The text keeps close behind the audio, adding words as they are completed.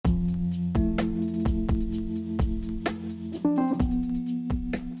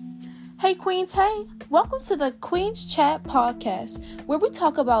Hey Queens, hey! Welcome to the Queens Chat podcast, where we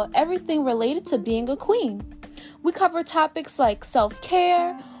talk about everything related to being a queen. We cover topics like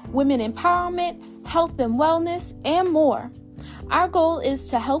self-care, women empowerment, health and wellness, and more. Our goal is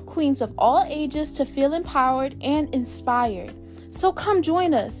to help queens of all ages to feel empowered and inspired. So come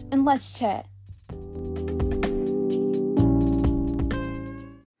join us and let's chat.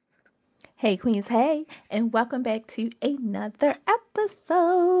 Hey Queens, hey, and welcome back to another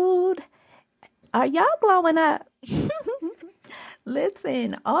episode. Are y'all glowing up?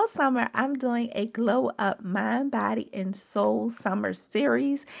 Listen, all summer I'm doing a Glow Up Mind, Body, and Soul Summer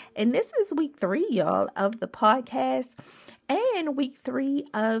Series. And this is week 3, y'all, of the podcast and week 3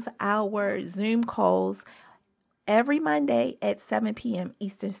 of our Zoom calls every Monday at 7 p.m.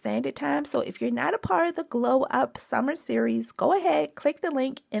 Eastern Standard Time. So if you're not a part of the Glow Up Summer Series, go ahead, click the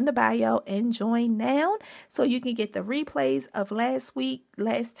link in the bio and join now so you can get the replays of last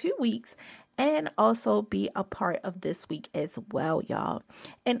 2 weeks, and also be a part of this week as well, y'all.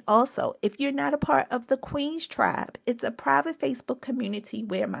 And also, if you're not a part of the Queens Tribe, it's a private Facebook community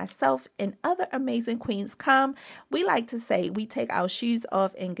where myself and other amazing queens come. We like to say we take our shoes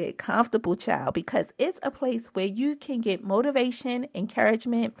off and get comfortable, child, because it's a place where you can get motivation,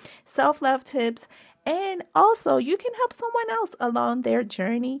 encouragement, self-love tips, and also you can help someone else along their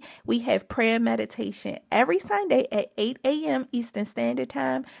journey. We have prayer and meditation every Sunday at 8 a.m. Eastern Standard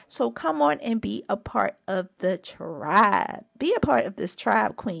Time. So come on and be a part of the tribe. Be a part of this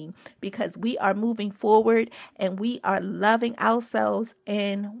tribe, queen, because we are moving forward and we are loving ourselves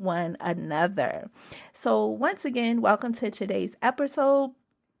and one another. So once again, welcome to today's episode.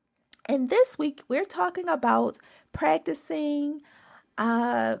 And this week we're talking about practicing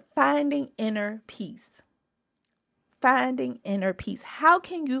finding inner peace. Finding inner peace. How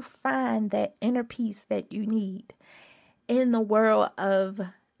can you find that inner peace that you need in the world of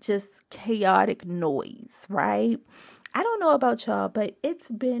just chaotic noise, right? I don't know about y'all, but it's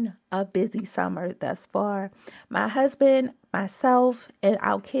been a busy summer thus far. My husband, myself, and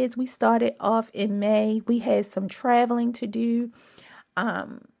our kids, we started off in May. We had some traveling to do.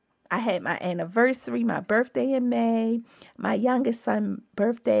 I had my anniversary, my birthday in May. My youngest son's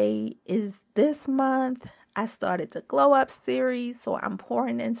birthday is this month. I started the Glow Up series, so I'm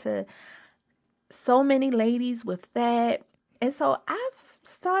pouring into so many ladies with that. And so I've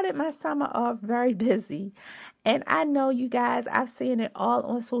started my summer off very busy. And I know you guys, I've seen it all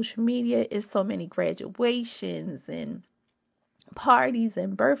on social media. It's so many graduations and parties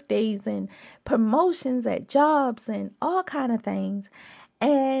and birthdays and promotions at jobs and all kind of things.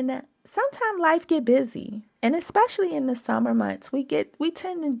 And sometimes life get busy, and especially in the summer months, we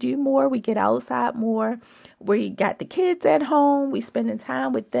tend to do more. We get outside more. We got the kids at home. We spending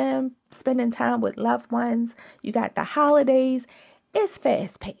time with them, spending time with loved ones. You got the holidays. It's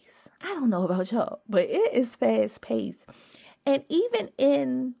fast paced. I don't know about y'all, but it is fast paced. And even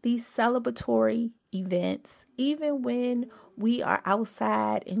in these celebratory events, even when we are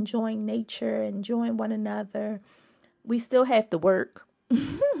outside enjoying nature, enjoying one another, we still have to work.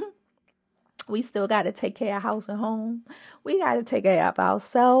 We still got to take care of house and home. We got to take care of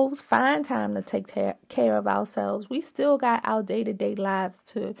ourselves, find time to take care of ourselves. We still got our day-to-day lives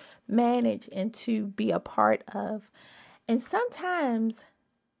to manage and to be a part of. And sometimes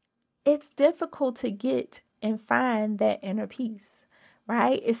it's difficult to get and find that inner peace,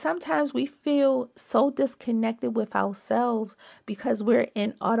 right? It's sometimes we feel so disconnected with ourselves because we're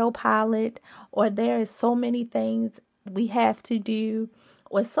in autopilot, or there is so many things we have to do,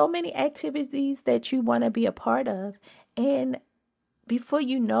 or so many activities that you want to be a part of. And before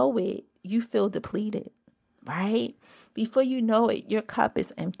you know it, you feel depleted, right? Before you know it, your cup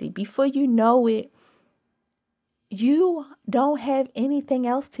is empty. Before you know it, you don't have anything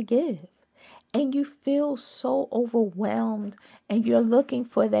else to give. And you feel so overwhelmed and you're looking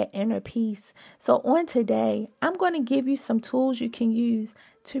for that inner peace. So on today, I'm going to give you some tools you can use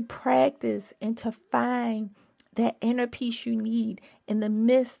to practice and to find that inner peace you need in the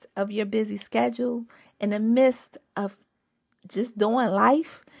midst of your busy schedule, in the midst of just doing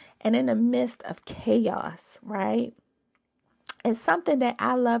life, and in the midst of chaos, right? It's something that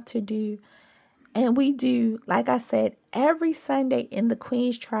I love to do. And we do, like I said, every Sunday in the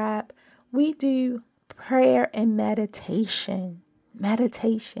Queens Tribe, we do prayer and meditation.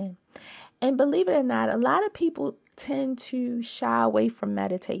 And believe it or not, a lot of people tend to shy away from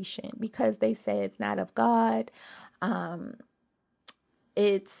meditation because they say it's not of God.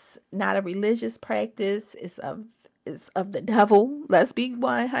 It's not a religious practice. It's of the devil. Let's be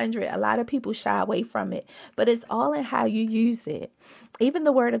 100. A lot of people shy away from it, but it's all in how you use it. Even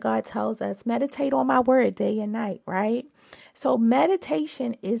the word of God tells us, meditate on my word day and night, right? So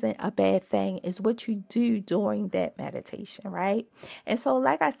meditation isn't a bad thing. It's what you do during that meditation, right? And so,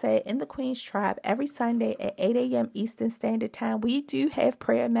 like I said, in the Queen's Tribe, every Sunday at 8 a.m. Eastern Standard Time, we do have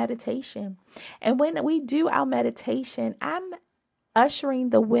prayer and meditation. And when we do our meditation, I'm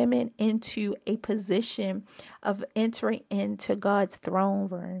ushering the women into a position of entering into God's throne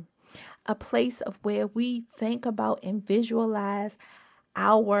room, a place of where we think about and visualize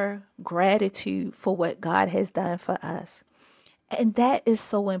our gratitude for what God has done for us. And that is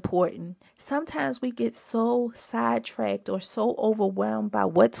so important. Sometimes we get so sidetracked or so overwhelmed by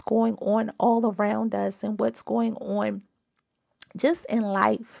what's going on all around us and what's going on just in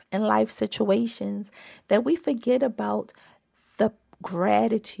life situations, that we forget about the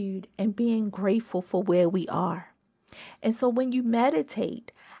gratitude and being grateful for where we are. And so when you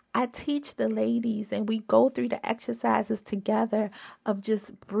meditate, I teach the ladies and we go through the exercises together of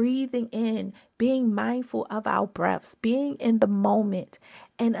just breathing in, being mindful of our breaths, being in the moment,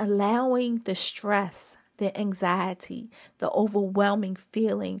 and allowing the stress, the anxiety, the overwhelming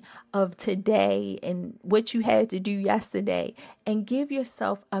feeling of today and what you had to do yesterday, and give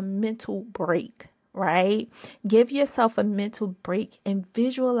yourself a mental break. Right? Give yourself a mental break and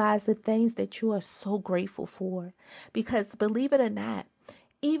visualize the things that you are so grateful for. Because believe it or not,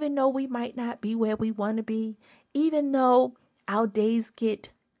 even though we might not be where we want to be, even though our days get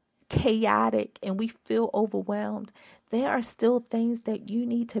chaotic and we feel overwhelmed, there are still things that you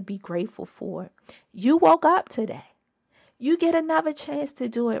need to be grateful for. You woke up today. You get another chance to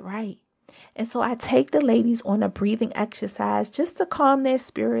do it right. And so I take the ladies on a breathing exercise just to calm their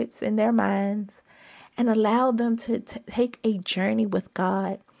spirits and their minds, and allow them to take a journey with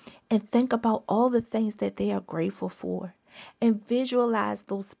God and think about all the things that they are grateful for, and visualize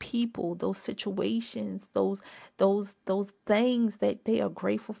those people, those situations, those things that they are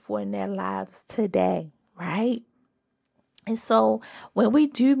grateful for in their lives today, right? And so when we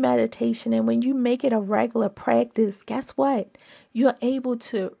do meditation and when you make it a regular practice, guess what? You're able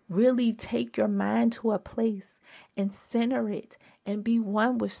to really take your mind to a place and center it and be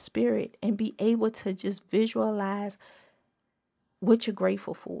one with spirit and be able to just visualize what you're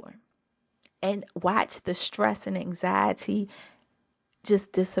grateful for and watch the stress and anxiety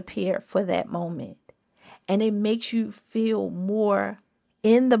just disappear for that moment. And it makes you feel more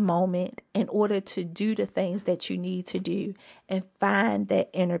in the moment in order to do the things that you need to do and find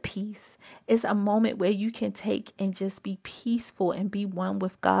that inner peace. It's a moment where you can take and just be peaceful and be one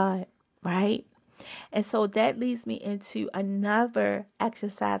with God, right? And so that leads me into another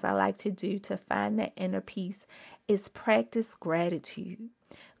exercise I like to do to find that inner peace is practice gratitude.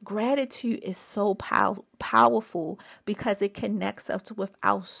 Gratitude is so powerful because it connects us with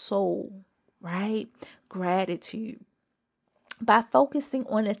our soul, right? Gratitude. By focusing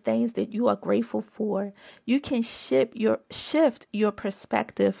on the things that you are grateful for, you can shift your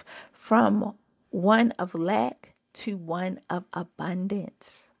perspective from one of lack to one of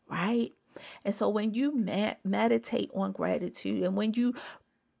abundance, right? And so when you meditate on gratitude and when you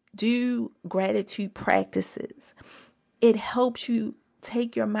do gratitude practices, it helps you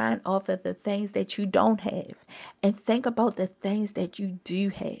take your mind off of the things that you don't have and think about the things that you do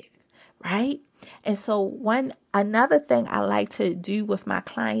have, right? And so another thing I like to do with my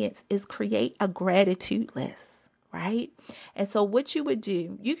clients is create a gratitude list, right? And so what you would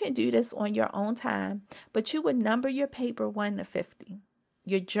do, you can do this on your own time, but you would number your paper 1 to 50.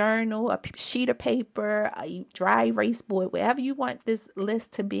 Your journal, a sheet of paper, a dry erase board, wherever you want this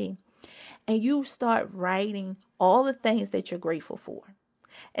list to be. And you start writing all the things that you're grateful for.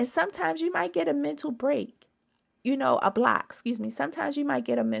 And sometimes you might get a mental break, Sometimes you might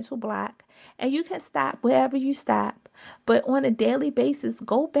get a mental block and you can stop wherever you stop. But on a daily basis,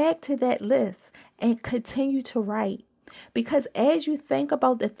 go back to that list and continue to write. Because as you think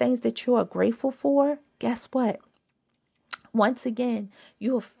about the things that you are grateful for, guess what? Once again,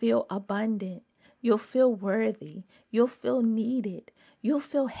 you'll feel abundant. You'll feel worthy. You'll feel needed. You'll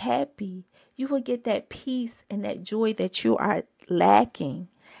feel happy. You will get that peace and that joy that you are lacking.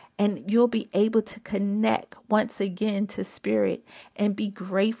 And you'll be able to connect once again to spirit and be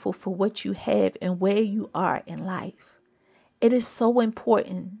grateful for what you have and where you are in life. It is so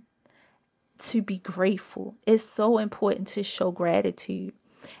important to be grateful. It's so important to show gratitude.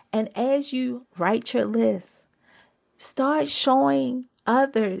 And as you write your list, start showing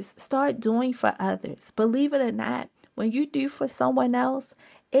others, start doing for others. Believe it or not, when you do for someone else,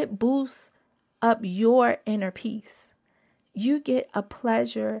 it boosts up your inner peace. You get a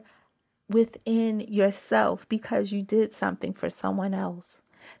pleasure within yourself because you did something for someone else.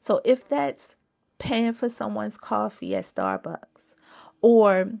 So if that's paying for someone's coffee at Starbucks,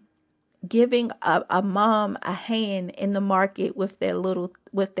 or giving a mom a hand in the market with their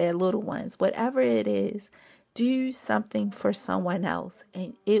little ones, whatever it is, do something for someone else,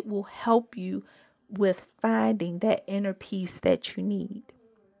 and it will help you with finding that inner peace that you need.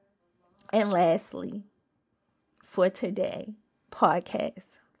 And lastly, for today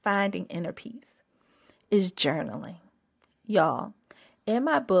podcast, finding inner peace, is journaling. Y'all, in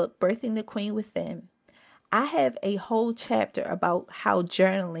my book, Birthing the Queen Within, I have a whole chapter about how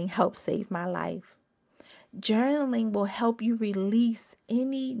journaling helps save my life. Journaling will help you release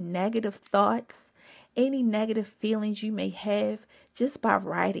any negative thoughts, any negative feelings you may have just by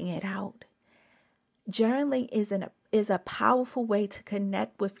writing it out. Journaling is a powerful way to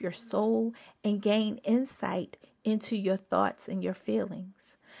connect with your soul and gain insight into your thoughts and your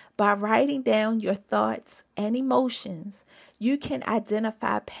feelings. By writing down your thoughts and emotions, you can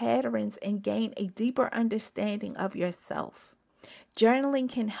identify patterns and gain a deeper understanding of yourself. Journaling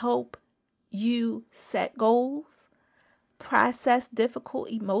can help you set goals, process difficult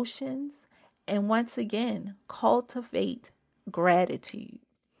emotions, and once again, cultivate gratitude.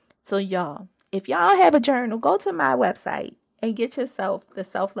 So y'all, if y'all have a journal, go to my website and get yourself the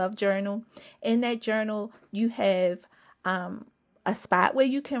Self-Love Journal. In that journal, you have a spot where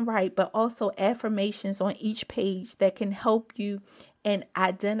you can write, but also affirmations on each page that can help you and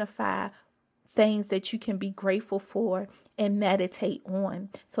identify things that you can be grateful for and meditate on.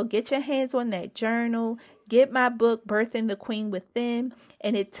 So get your hands on that journal, get my book, Birthing the Queen Within,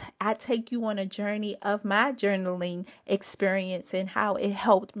 and I take you on a journey of my journaling experience and how it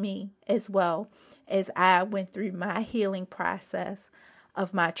helped me as well as I went through my healing process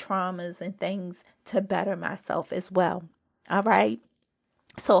of my traumas and things to better myself as well. All right.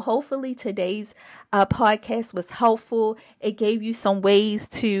 So hopefully today's podcast was helpful. It gave you some ways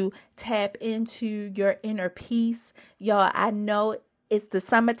to tap into your inner peace. Y'all, I know it's the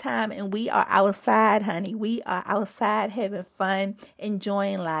summertime and we are outside, honey. We are outside having fun,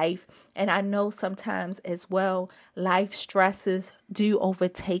 enjoying life. And I know sometimes as well, life stresses do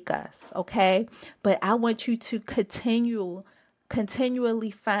overtake us. Okay. But I want you to continually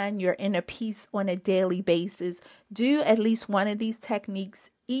find your inner peace on a daily basis. Do at least one of these techniques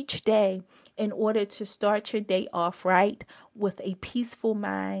each day in order to start your day off right with a peaceful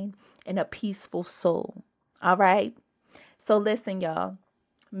mind and a peaceful soul. All right. So listen, y'all,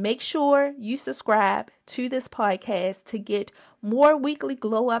 make sure you subscribe to this podcast to get more weekly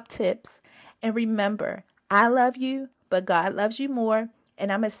glow up tips. And remember, I love you, but God loves you more.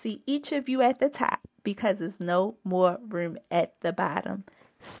 And I'm going to see each of you at the top, because there's no more room at the bottom.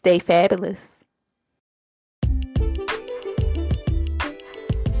 Stay fabulous.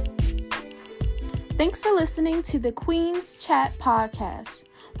 Thanks for listening to the Queen's Chat podcast.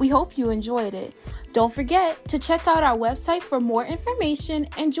 We hope you enjoyed it. Don't forget to check out our website for more information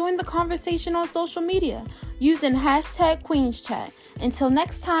and join the conversation on social media using #QueensChat. Until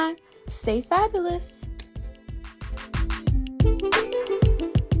next time, stay fabulous.